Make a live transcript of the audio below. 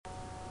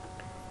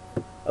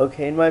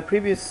Okay, in my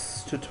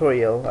previous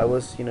tutorial, I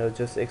was,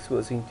 just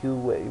exposing two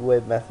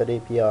web method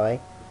API.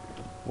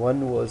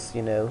 One was,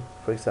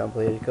 for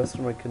example, a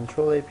customer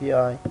control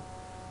API.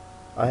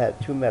 I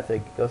had two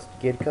methods,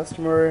 get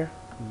customer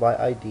by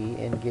ID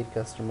and get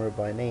customer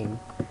by name.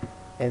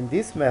 And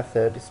this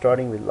method,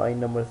 starting with line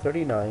number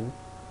 39,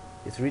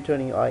 is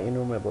returning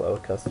enumerable our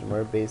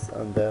customer based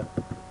on the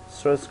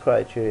source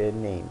criteria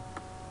name.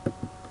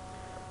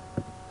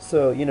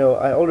 So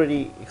I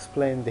already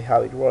explained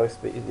how it works,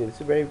 but it's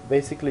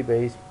basically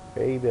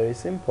very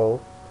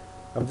simple.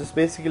 I'm just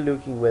basically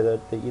looking whether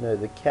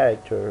the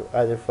character,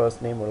 either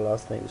first name or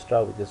last name,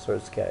 start with the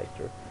source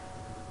character.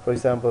 For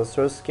example,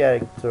 source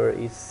character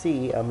is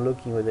C. I'm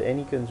looking whether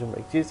any consumer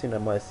existing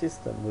on my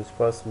system whose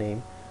first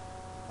name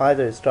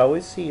either start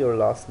with C or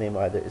last name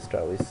either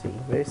start with C.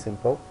 Very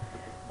simple.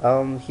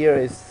 Here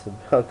is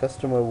a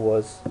customer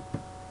was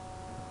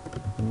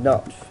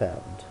not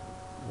found.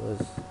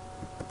 Was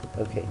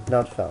okay,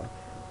 not found.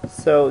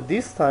 So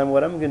this time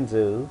what I'm going to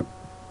do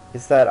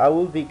is that I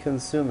will be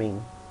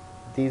consuming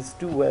this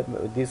web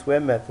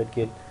method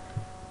get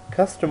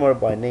customer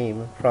by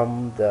name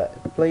from the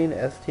plain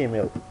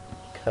HTML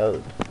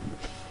code,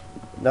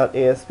 not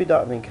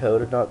ASP.NET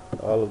code, not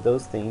all of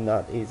those things,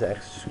 not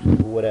Ajax,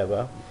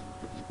 whatever.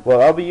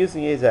 Well, I'll be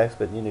using Ajax,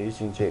 but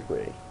using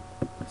jQuery.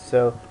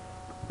 So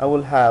I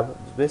will have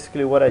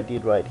basically what I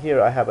did right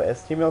here. I have a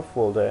HTML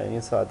folder, and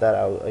inside that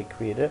I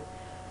created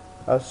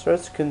a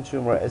search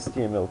consumer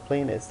HTML,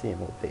 plain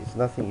HTML page.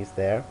 Nothing is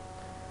there,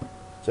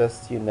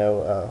 just the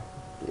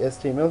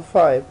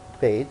HTML5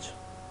 page.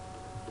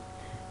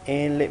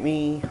 And let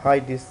me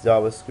hide this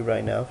JavaScript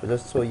right now to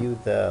just show you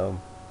the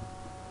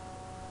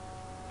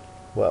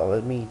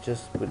let me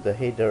just put the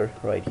header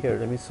right here.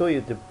 Let me show you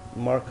the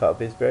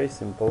markup. It's very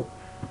simple.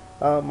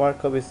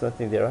 Markup is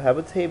nothing there. I have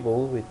a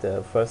table with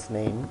the first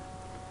name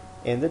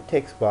and the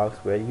text box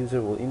where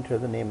user will enter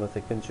the name of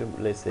the consumer,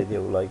 let's say they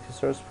would like to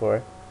search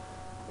for,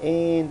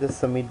 and the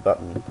submit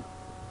button,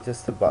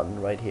 just a button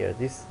right here.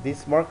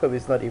 This markup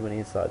is not even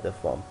inside the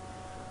form.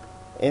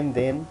 And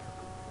then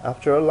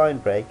after a line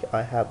break,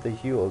 I have the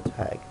URL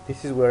tag.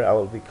 This is where I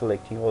will be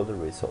collecting all the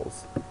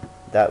results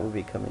that will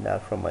be coming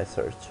out from my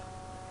search.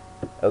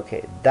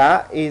 Okay,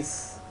 that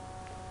is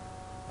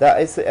the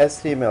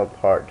HTML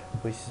part,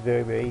 which is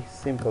very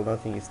simple.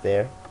 Nothing is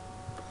there.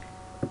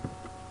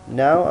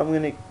 Now I'm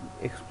going to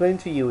explain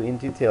to you in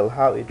detail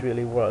how it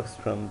really works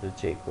from the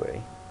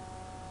jQuery.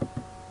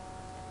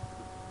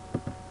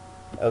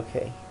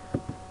 Okay,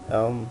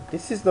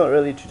 this is not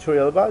really a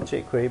tutorial about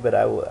jQuery, but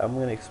I'm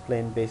going to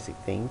explain basic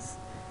things.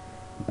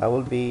 I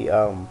will be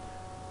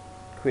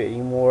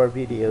creating more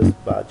videos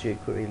about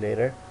jQuery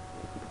later.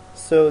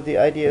 So the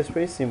idea is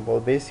very simple.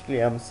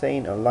 Basically, I'm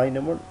saying on line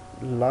number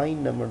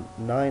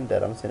 9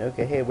 that I'm saying,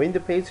 okay, hey, when the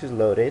page is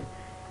loaded,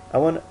 I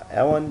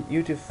want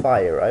you to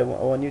fire. I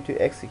want you to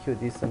execute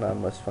this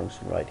anonymous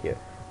function right here,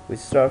 which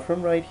starts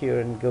from right here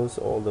and goes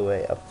all the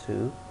way up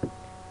to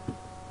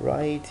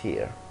right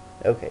here.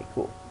 Okay,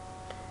 cool.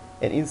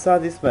 And inside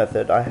this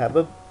method, I have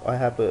a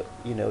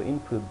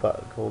input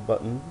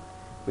button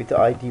with the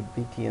ID,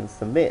 BT, and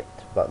submit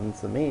button,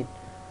 submit,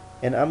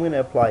 and I'm going to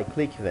apply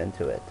click event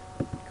to it.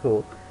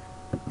 Cool.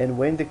 And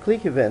when the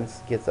click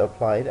events gets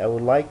applied, I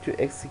would like to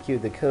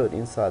execute the code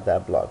inside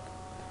that block.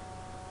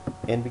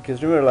 And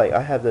because remember, like,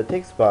 I have the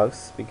text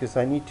box, because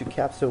I need to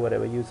capture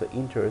whatever user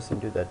enters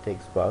into that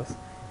text box,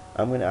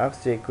 I'm going to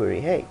ask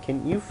jQuery, hey,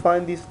 can you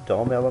find this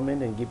DOM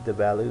element and give the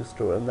value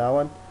stored on that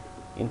one,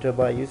 entered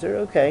by user?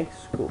 Okay,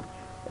 cool.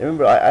 And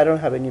remember, I don't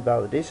have any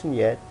validation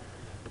yet.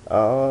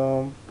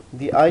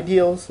 The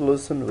ideal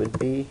solution would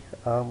be,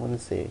 I'm going to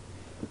say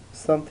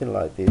something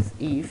like this: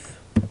 if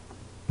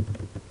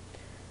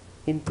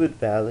input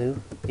value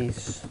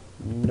is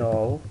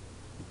null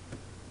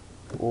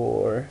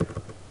or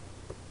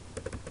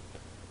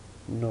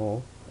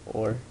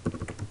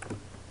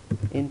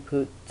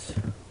input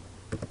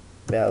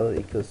value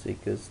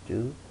equals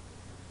to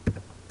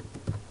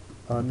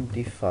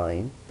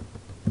undefined,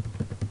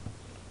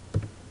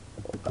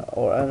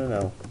 or I don't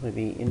know,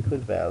 maybe input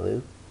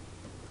value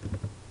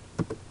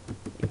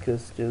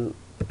equals to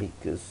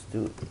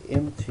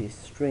empty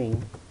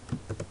string,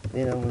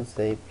 then I'm going to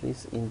say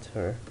please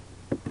enter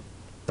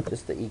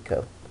just the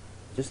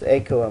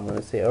echo, I'm going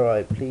to say,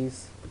 alright,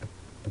 please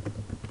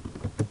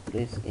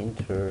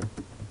enter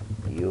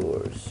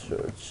your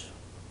search,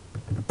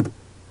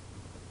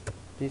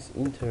 please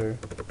enter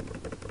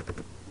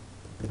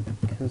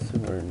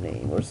consumer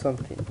name or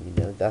something,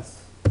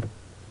 that's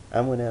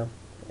I'm gonna,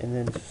 and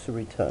then just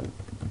return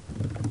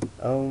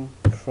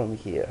from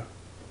here,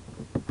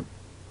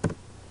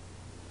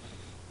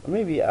 or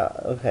maybe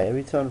okay,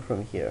 return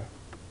from here.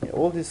 And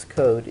all this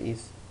code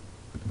is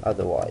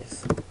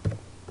otherwise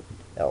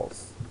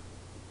else.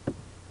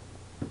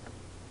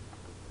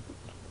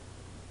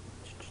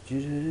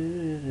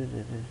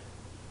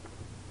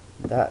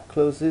 That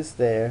closes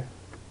there,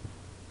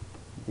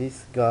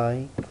 this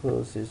guy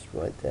closes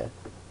right there,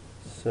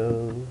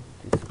 so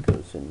this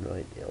goes in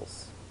right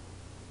else.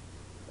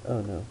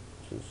 Oh no,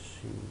 just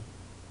see.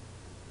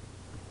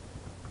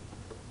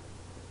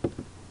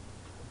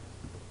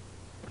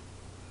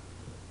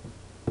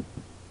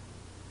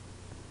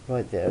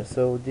 right there.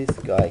 So this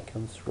guy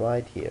comes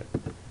right here.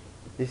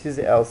 This is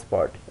the else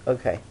part.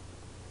 Okay.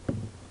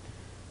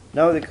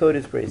 Now the code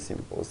is pretty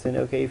simple. So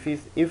okay, if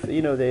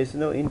you know there is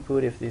no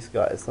input, if this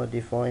guy is not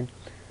defined,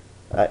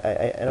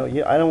 I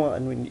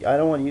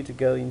don't want you to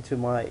go into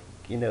my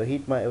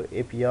hit my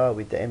API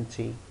with the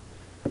empty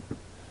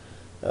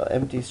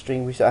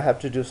string, which I have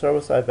to do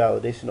server side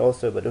validation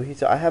also. But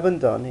I haven't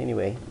done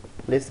anyway.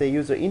 Let's say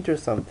user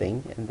enters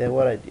something, and then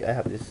what I do, I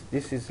have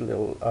this is a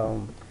little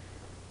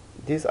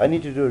this I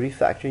need to do a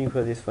refactoring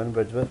for this one,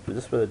 but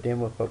just for the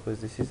demo purpose,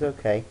 this is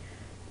okay.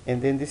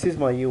 And then this is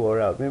my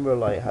URL. Remember,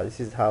 like how this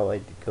is how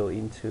I go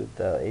into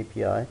the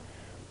API.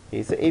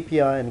 It's the API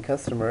and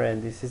customer,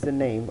 and this is the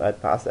name. I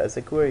pass as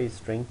a query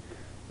string,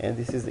 and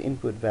this is the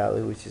input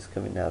value, which is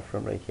coming out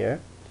from right here,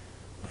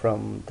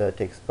 from the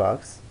text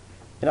box.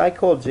 And I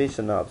call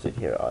JSON object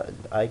here.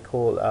 I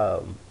call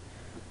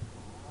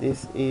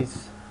this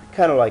is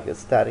kind of like a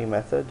static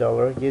method,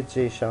 $get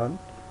JSON.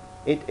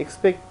 It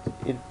expect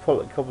it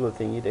for a couple of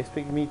things. It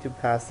expect me to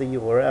pass the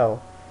URL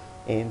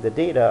and the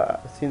data,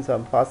 since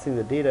I'm passing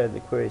the data in the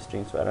query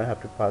string, so I don't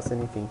have to pass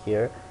anything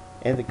here,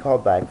 and the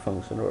callback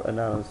function or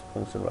anonymous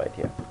function right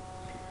here.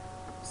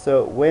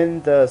 So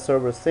when the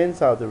server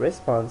sends out the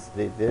response,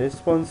 the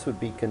response will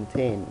be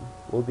containing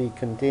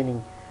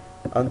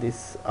on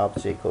this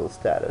object called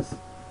status.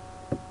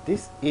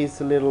 This is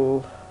a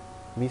little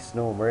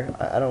misnomer.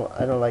 I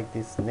don't like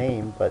this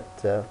name, but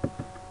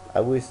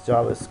I wish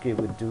JavaScript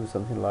would do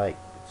something like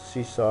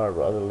C#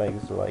 or other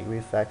languages like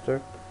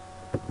refactor.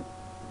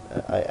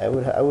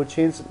 I would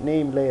change the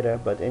name later,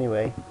 but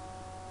anyway.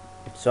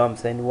 So I'm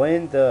saying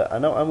when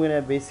I'm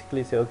gonna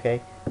basically say,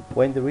 okay,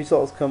 when the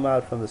results come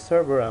out from the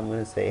server, I'm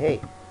gonna say,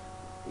 hey,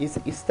 is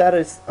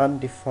status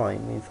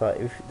undefined, means like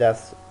if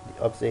that's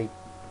the object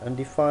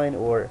undefined,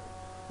 or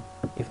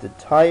if the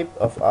type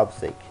of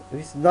object, if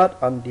it's not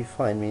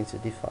undefined, means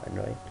it's defined,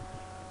 right?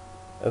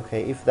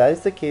 Okay, if that is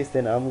the case,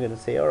 then I'm gonna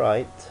say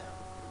alright.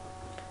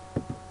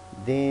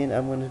 Then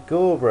I'm gonna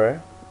go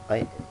over.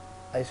 I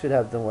should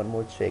have done one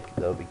more check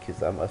though,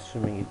 because I'm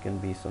assuming it can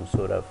be some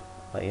sort of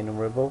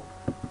enumerable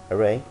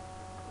array.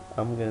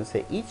 I'm gonna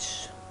say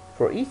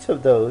for each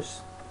of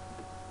those,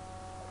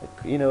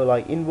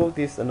 like invoke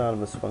this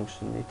anonymous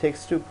function. It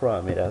takes two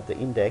parameters, the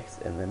index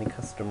and then the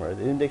customer.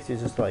 The index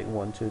is just like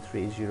 1 2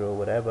 3 0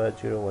 whatever,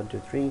 0 1 2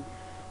 3,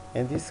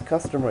 and this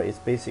customer is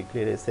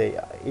basically, let's say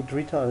it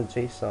returns a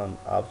JSON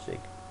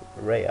object,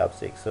 array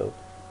object. So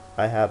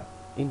I have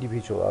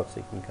individual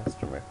object in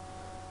customer,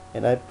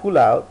 and I pull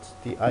out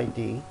the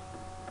ID,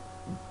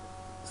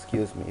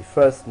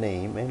 first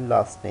name and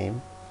last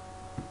name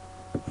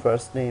from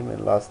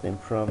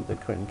the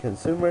current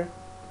consumer,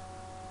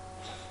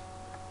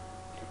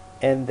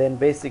 and then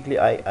basically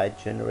I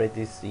generate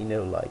this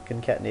like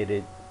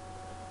concatenated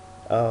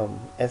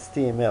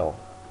HTML,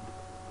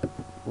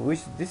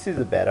 which this is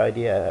a bad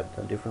idea. I have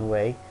done a different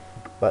way,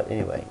 but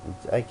anyway,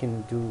 I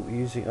could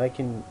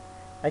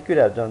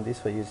have done this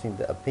for using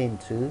the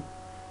append to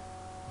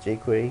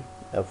jQuery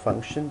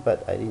function,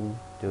 but I didn't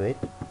do it.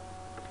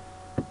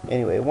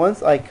 Anyway,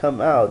 once I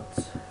come out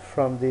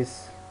from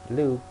this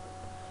loop,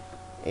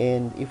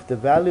 and if the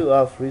value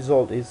of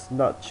result is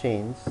not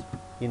changed,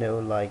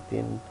 like,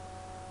 then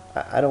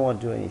I don't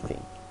want to do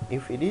anything.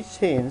 If it is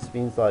changed,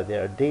 means like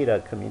there are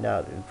data coming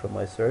out from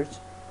my search,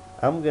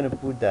 I'm gonna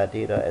put that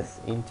data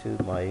as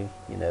into my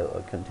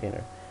a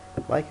container.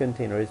 My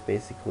container is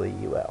basically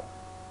UL.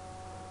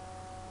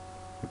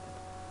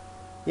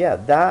 Yeah,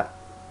 that.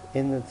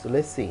 And so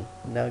let's see.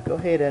 Now go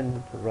ahead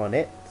and run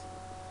it.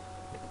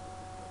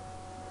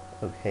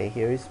 Okay,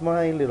 here is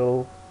my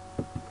little,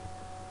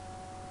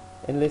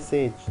 and let's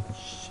say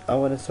I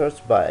want to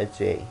search by a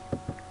J.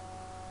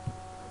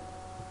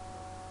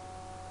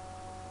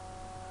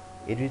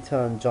 It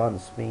returns John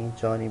Smith,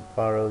 Johnny,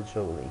 Barrow,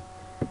 Jolie,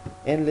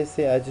 and let's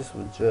say I just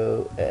would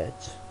Joe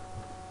H.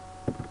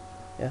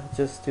 Yeah,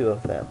 just two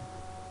of them.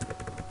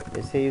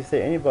 Let's say is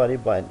there anybody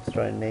by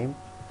starting name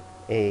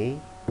A?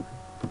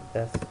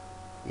 That's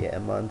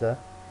Amanda.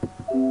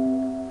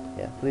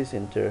 Yeah, please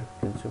enter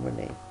consumer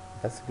name.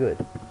 That's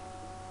good.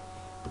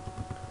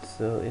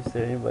 So is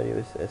there anybody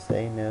with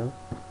SA? No.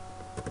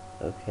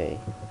 Okay,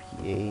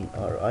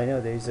 PAR. I know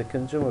there is a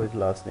consumer with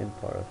last name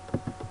Parov.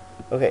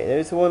 Okay, there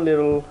is one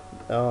little.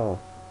 Oh,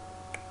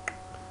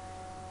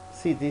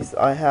 see this.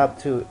 I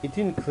have to. It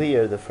didn't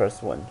clear the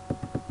first one.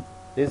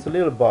 There's a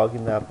little bug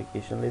in the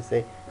application. Let's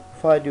say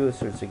if I do a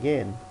search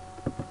again,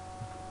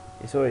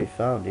 it's already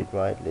found it,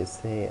 right? Let's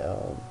say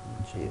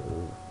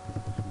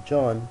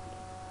John.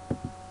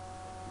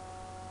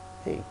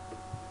 Hey,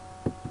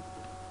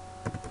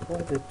 why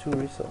the two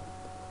results?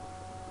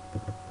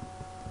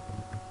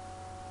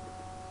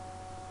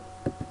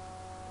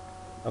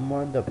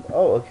 Amanda.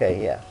 Oh,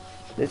 okay, yeah.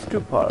 There's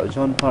two Paro,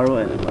 John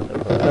Paro and Amanda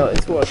Paro. No,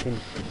 it's working.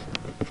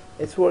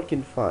 It's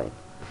working fine.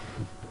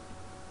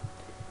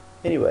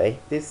 Anyway,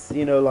 this,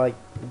 like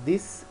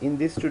this in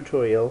this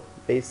tutorial,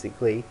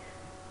 basically,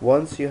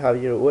 once you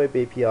have your web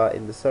API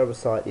in the server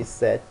side is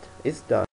set, it's done.